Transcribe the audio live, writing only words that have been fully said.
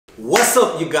What's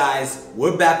up, you guys?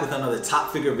 We're back with another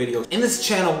TopFigure video. In this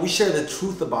channel, we share the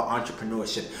truth about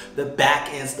entrepreneurship, the back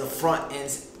ends, the front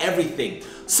ends, everything.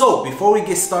 So before we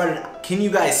get started, can you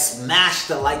guys smash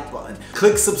the like button,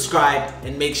 click subscribe,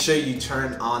 and make sure you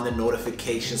turn on the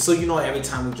notifications so you know every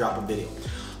time we drop a video.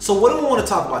 So what do we want to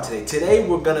talk about today? Today,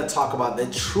 we're going to talk about the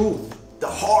truth, the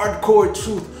hardcore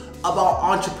truth about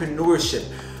entrepreneurship.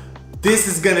 This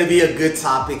is gonna be a good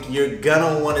topic. You're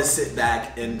gonna wanna sit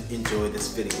back and enjoy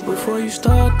this video. Before you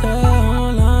start that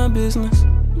online business,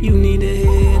 you need to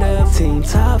hit up Team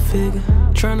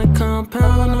TopFigure. Trying to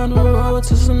compound on the road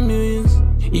to some millions.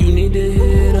 You need to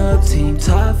hit up Team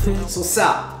TopFigure. So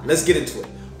Sal, let's get into it.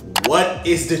 What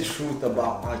is the truth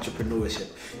about entrepreneurship?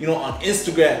 You know, on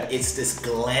Instagram, it's this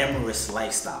glamorous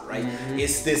lifestyle, right?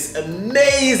 It's this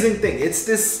amazing thing.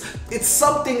 It's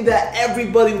something that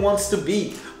everybody wants to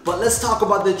be. But let's talk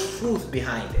about the truth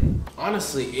behind it.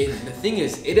 Honestly, the thing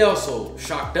is, it also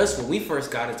shocked us when we first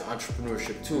got into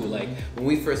entrepreneurship too. Like, when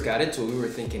we first got into it, we were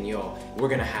thinking, yo, we're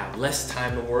gonna have less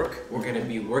time to work. We're gonna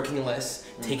be working less,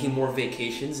 taking more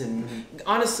vacations. And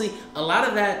honestly, a lot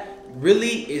of that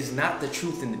really is not the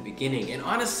truth in the beginning. And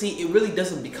honestly, it really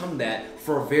doesn't become that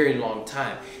for a very long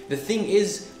time. The thing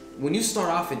is, when you start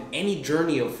off in any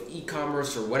journey of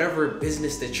e-commerce or whatever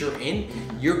business that you're in,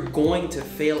 you're going to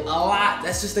fail a lot.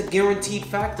 That's just a guaranteed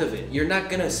fact of it. You're not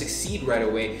gonna succeed right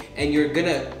away, and you're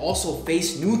gonna also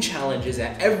face new challenges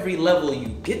at every level you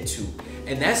get to.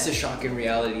 And that's the shocking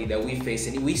reality that we face,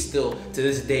 and we still, to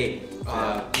this day,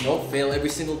 fail every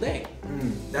single day.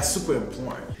 That's super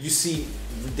important. You see,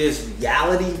 there's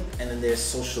reality and then there's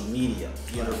social media.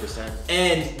 100%.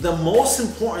 And the most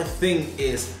important thing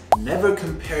is never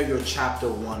compare your chapter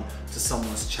 1 to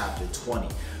someone's chapter 20.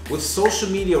 With social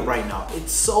media right now,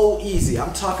 it's so easy.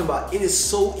 I'm talking about it is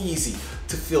so easy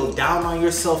to feel down on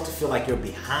yourself, to feel like you're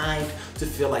behind, to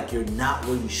feel like you're not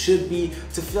where you should be,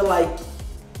 to feel like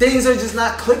things are just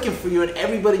not clicking for you and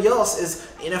everybody else is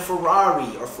in a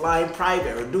Ferrari or flying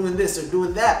private or doing this or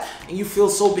doing that, and you feel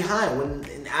so behind, when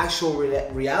in actual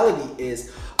reality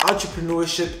is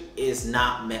entrepreneurship is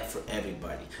not meant for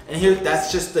everybody. And here,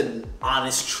 that's just the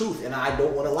honest truth, and I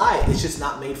don't want to lie, it's just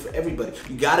not made for everybody.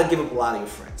 You gotta give up a lot of your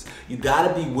friends. You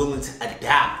gotta be willing to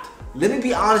adapt. Let me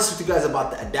be honest with you guys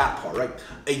about the adapt part, right?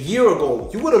 A year ago,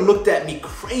 you would have looked at me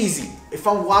crazy if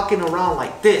I'm walking around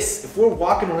like this. If we're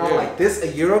walking around like this a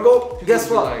year ago, guess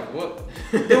what? Like, what?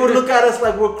 They would look at us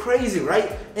like we're crazy,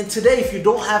 right? And today, if you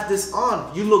don't have this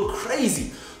on, you look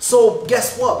crazy. So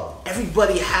guess what?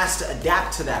 Everybody has to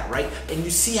adapt to that, right? And you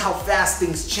see how fast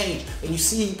things change, and you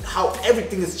see how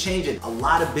everything is changing. A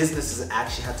lot of businesses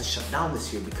actually had to shut down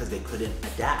this year because they couldn't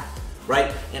adapt.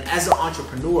 Right? And as an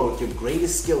entrepreneur, your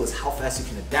greatest skill is how fast you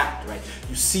can adapt, right?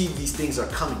 You see these things are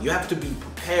coming. You have to be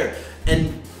prepared,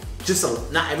 and just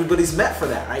not everybody's met for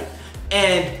that, right?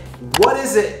 And what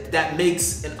is it that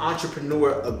makes an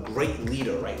entrepreneur a great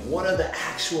leader, right? What are the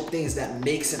actual things that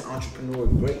makes an entrepreneur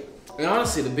great? And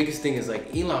honestly, the biggest thing is,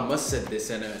 like, Elon Musk said this,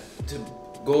 and to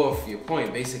go off your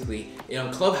point, basically,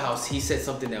 on Clubhouse, he said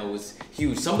something that was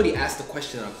huge. Somebody asked the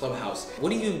question on Clubhouse,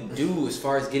 what do you do as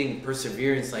far as getting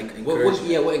perseverance? Like, what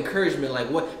encouragement, like,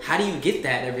 how do you get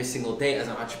that every single day as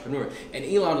an entrepreneur? And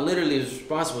Elon literally, his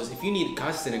response was, if you need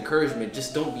constant encouragement,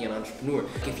 just don't be an entrepreneur.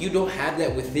 If you don't have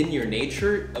that within your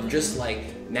nature of just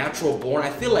like natural born, I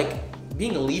feel like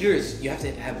being a leader is, you have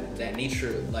to have that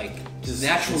nature like just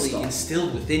naturally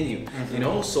instilled within you, you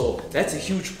know? So that's a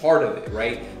huge part of it,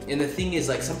 right? And the thing is,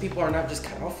 like, some people are not just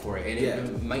cut out for it, and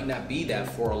it might not be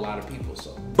that for a lot of people,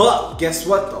 so. But guess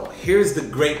what though? Here's the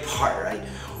great part, right?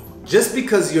 Just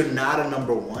because you're not a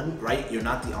number one, right? You're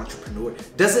not the entrepreneur,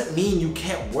 doesn't mean you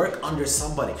can't work under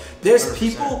somebody. There's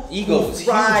 100%. People who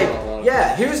thrive.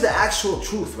 Yeah, here's the actual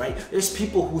truth, right? There's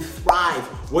people who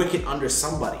thrive working under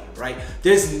somebody, right?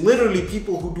 There's literally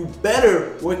people who do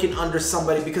better working under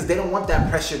somebody because they don't want that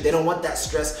pressure, they don't want that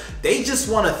stress. They just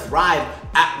want to thrive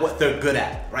at what they're good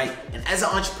at, right? And as an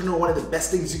entrepreneur, one of the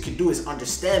best things you can do is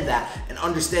understand that, and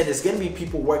understand there's going to be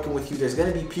people working with you. There's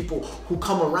going to be people who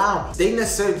come around. They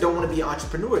necessarily don't want to be an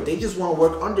entrepreneur. They just want to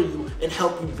work under you and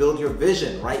help you build your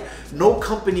vision, right? No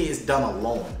company is done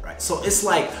alone, right? So it's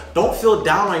like, don't feel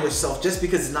down on yourself just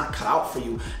because it's not cut out for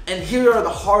you. And here are the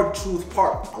hard truth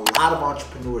part. A lot of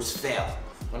entrepreneurs fail.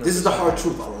 This is the hard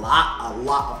truth. A lot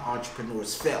of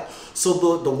entrepreneurs fail. So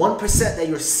the 1% that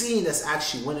you're seeing that's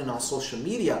actually winning on social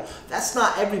media, that's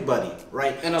not everybody,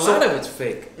 right? And a lot of it's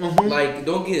fake. Like,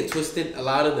 don't get it twisted. A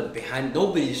lot of the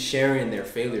nobody's sharing their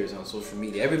failures on social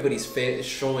media. Everybody's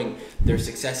showing their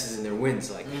successes and their wins.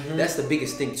 Like, that's the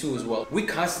biggest thing too as well. We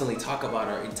constantly talk about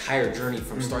our entire journey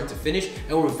from start to finish,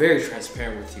 and we're very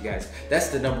transparent with you guys. That's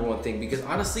the number one thing, because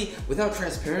honestly, without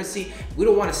transparency, we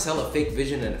don't want to sell a fake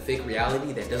vision and a fake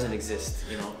reality that doesn't exist,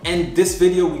 you know? And this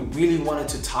video, we really wanted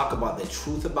to talk about the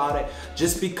truth about it,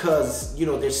 just because, you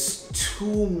know, there's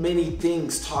too many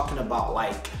things talking about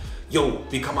like, yo,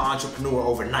 become an entrepreneur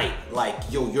overnight. Like,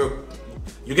 yo,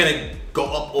 you're gonna go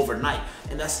up overnight.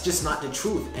 And that's just not the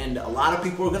truth. And a lot of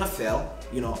people are gonna fail.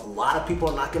 You know, a lot of people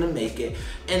are not gonna make it,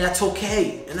 and that's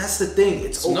okay. And that's the thing.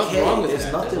 It's okay. There's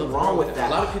nothing wrong with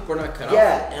that. A lot of people are not cut out.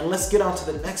 Yeah, and let's get on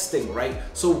to the next thing, right?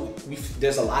 So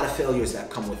there's a lot of failures that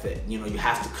come with it. You know, you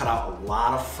have to cut out a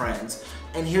lot of friends.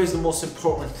 And here's the most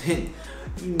important thing.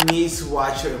 You need to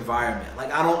watch your environment.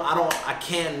 Like, I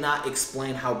cannot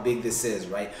explain how big this is,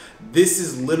 right? This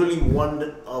is literally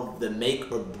one of the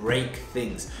make or break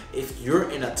things. If you're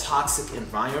in a toxic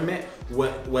environment,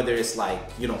 whether it's like,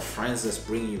 you know, friends that's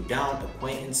bringing you down,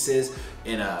 acquaintances,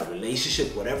 in a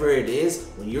relationship, whatever it is,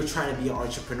 when you're trying to be an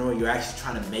entrepreneur, you're actually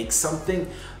trying to make something,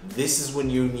 this is when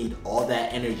you need all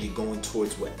that energy going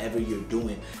towards whatever you're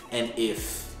doing. And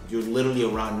if you're literally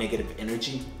around negative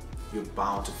energy, you're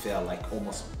bound to fail, like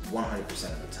almost 100%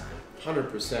 of the time.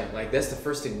 100%. Like, that's the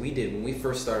first thing we did when we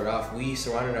first started off. We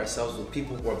surrounded ourselves with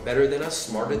people who are better than us,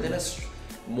 smarter than us,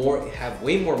 have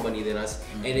way more money than us,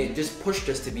 and it just pushed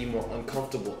us to be more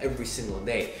uncomfortable every single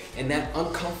day. And that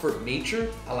uncomfort nature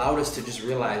allowed us to just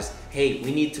realize, hey,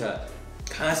 we need to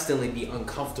constantly be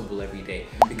uncomfortable every day,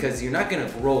 because you're not gonna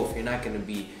grow if you're not gonna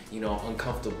be, you know,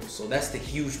 uncomfortable. So that's the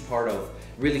huge part of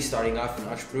really starting off in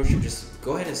entrepreneurship. Just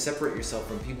go ahead and separate yourself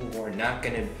from people who are not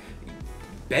gonna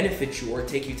benefit you or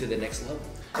take you to the next level.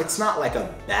 It's not like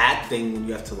a bad thing when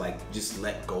you have to like just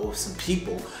let go of some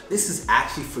people. This is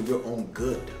actually for your own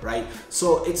good, right?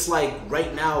 So it's like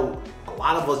right now, a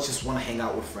lot of us just want to hang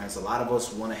out with friends. A lot of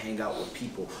us want to hang out with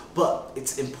people, but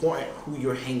it's important who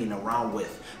you're hanging around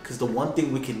with, because the one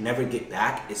thing we can never get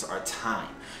back is our time.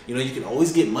 You know, you can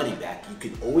always get money back. You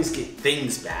can always get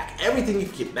things back. Everything you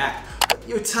can get back. But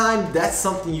your time, that's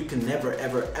something you can never,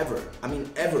 ever, ever,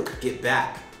 ever get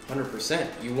back. 100%.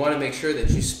 You want to make sure that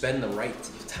you spend the right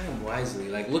time wisely.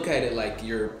 Like, look at it like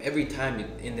you're, every time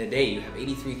in the day you have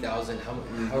 83,000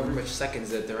 however much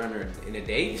seconds that they're under in a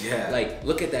day. Yeah. Like,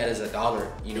 look at that as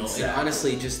 $1, you know. Exactly. And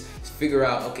honestly, just figure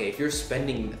out, okay, if you're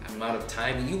spending an amount of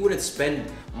time, you wouldn't spend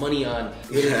money on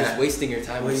literally just wasting your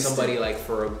time with somebody like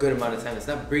for a good amount of time. It's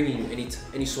not bringing you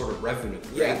any sort of revenue,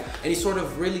 right? Any sort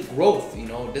of really growth, you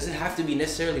know. It doesn't have to be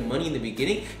necessarily money in the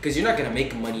beginning, because you're not gonna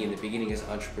make money in the beginning as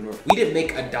an entrepreneur. We didn't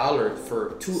make $1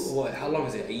 for how long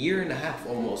was it? A year and a half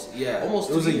almost. Yeah, almost.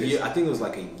 It was 2 a years. year. I think it was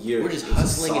like a year. We're just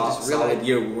hustling and just solid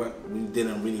year. We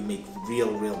didn't really make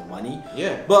real money.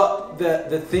 Yeah. But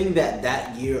the thing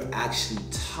that year actually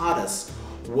taught us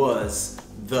was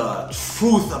the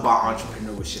truth about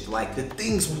entrepreneurship, like the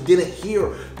things we didn't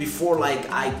hear before, like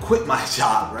I quit my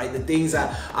job, right? The things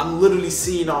that I'm literally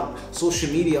seeing on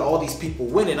social media, all these people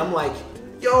winning. I'm like,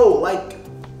 yo, like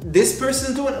this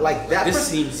person doing it, like that. This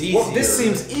person seems easy. Well, this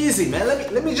seems easy, man.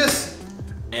 Let me just,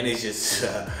 and it's just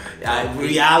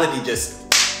reality just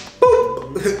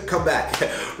boop, come back,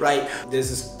 right? There's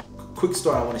this quick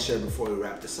story I want to share before we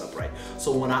wrap this up, right?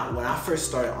 So when I first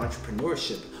started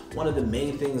entrepreneurship, one of the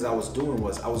main things I was doing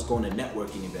was I was going to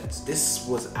networking events. This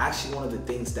was actually one of the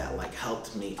things that like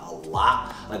helped me a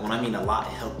lot. Like when I mean a lot,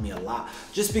 it helped me a lot.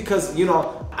 Just because, you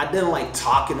know, I didn't like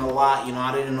talking a lot, you know,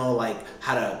 I didn't know like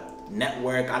how to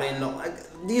network. I didn't know, like,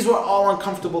 these were all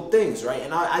uncomfortable things, right?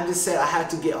 And I just said I had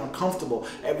to get uncomfortable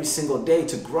every single day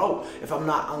to grow. If I'm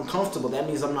not uncomfortable, that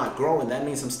means I'm not growing. That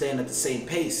means I'm staying at the same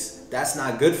pace. That's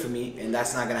not good for me, and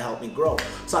that's not gonna help me grow.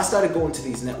 So I started going to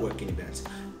these networking events.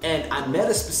 And I met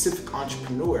a specific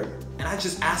entrepreneur, and I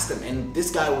just asked him, and this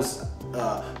guy was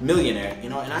a millionaire, you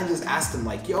know, and I just asked him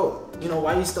like, yo, you know,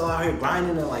 why are you still out here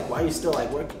grinding, and like, why are you still like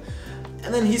working?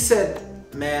 And then he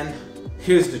said, man,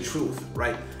 here's the truth,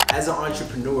 right? As an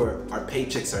entrepreneur, our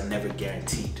paychecks are never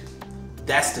guaranteed.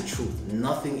 That's the truth.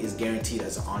 Nothing is guaranteed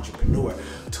as an entrepreneur.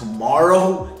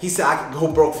 Tomorrow, he said, I could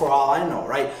go broke for all I know,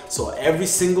 right? So every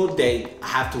single day, I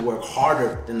have to work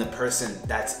harder than the person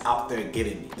that's out there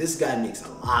getting me. This guy makes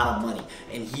a lot of money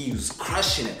and he's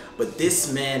crushing it. But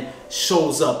this man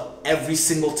shows up every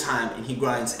single time and he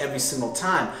grinds every single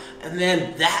time. And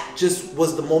then that just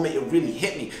was the moment it really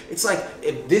hit me. It's like,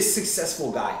 if this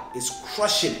successful guy is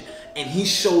crushing it And he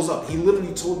shows up. He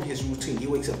literally told me his routine. He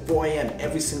wakes up 4 a.m.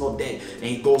 every single day and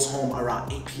he goes home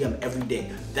around 8 p.m. every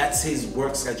day. That's his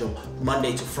work schedule,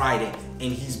 Monday to Friday.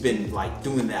 And he's been like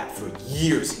doing that for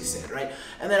years, he said, right?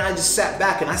 And then I just sat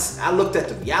back and I looked at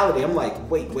the reality. I'm like,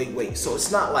 wait. So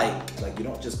it's not like you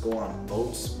don't just go on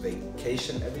boats,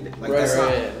 vacation every day. Like, that's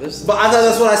not. But I thought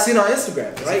that's what I seen on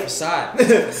Instagram, right?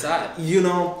 Facade. You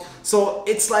know? So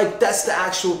it's like, that's the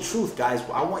actual truth, guys.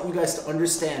 I want you guys to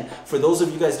understand, for those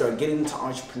of you guys that are getting into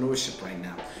entrepreneurship right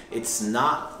now, it's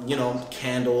not, you know,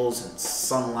 candles and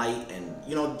sunlight and,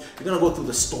 you know, you're gonna go through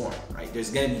the storm, right? There's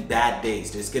gonna be bad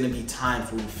days. There's gonna be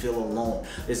times where you feel alone.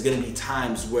 There's gonna be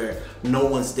times where no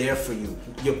one's there for you.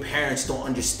 Your parents don't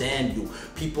understand you.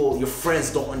 People, your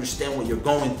friends don't understand what you're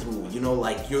going through. You know,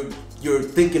 like you're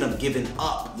thinking of giving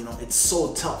up. You know, it's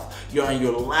so tough. You're on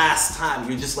your last time.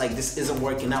 You're just like, this isn't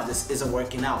working out. This isn't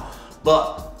working out.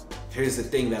 But here's the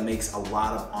thing that makes a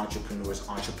lot of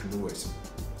entrepreneurs.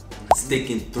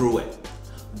 Sticking through it.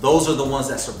 Those are the ones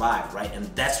that survive, right? And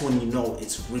that's when you know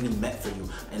it's really meant for you,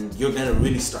 and you're gonna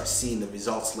really start seeing the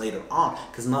results later on,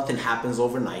 because nothing happens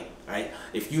overnight, right?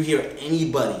 If you hear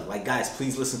anybody, like, guys,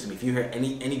 please listen to me, if you hear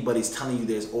anybody's telling you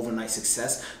there's overnight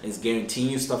success and is guaranteeing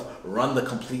you stuff, run the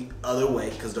complete other way,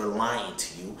 because they're lying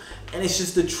to you. And it's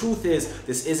just, the truth is,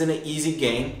 this isn't an easy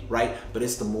game, right? But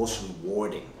it's the most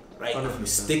rewarding. Right? 100%. If you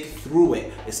stick through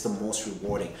it, it's the most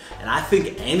rewarding. And I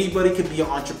think anybody could be an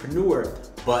entrepreneur,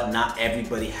 but not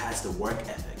everybody has the work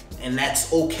ethic. And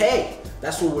that's okay.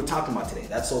 That's what we're talking about today.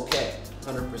 That's okay.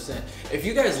 100%. If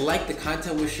you guys like the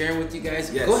content we're sharing with you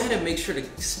guys, go ahead and make sure to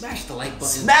smash the like button.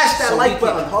 Smash that like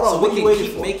button. Hold on. So we can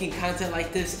keep making content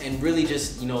like this and really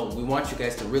just, you know, we want you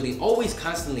guys to really always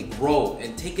constantly grow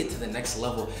and take it to the next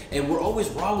level. And we're always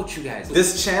raw with you guys.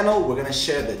 This channel, we're gonna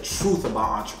share the truth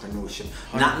about entrepreneurship,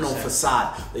 100%. Not no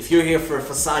facade. If you're here for a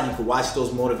facade, you can watch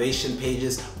those motivation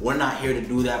pages. We're not here to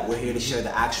do that. We're here to share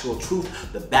the actual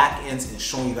truth, the back ends, and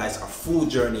showing you guys our full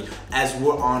journey as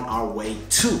we're on our way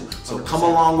to. So 100%. Come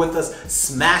along with us,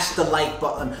 smash the like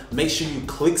button, make sure you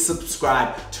click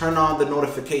subscribe, turn on the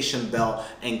notification bell,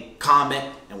 and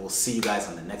comment, and we'll see you guys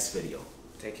on the next video.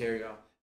 Take care, y'all.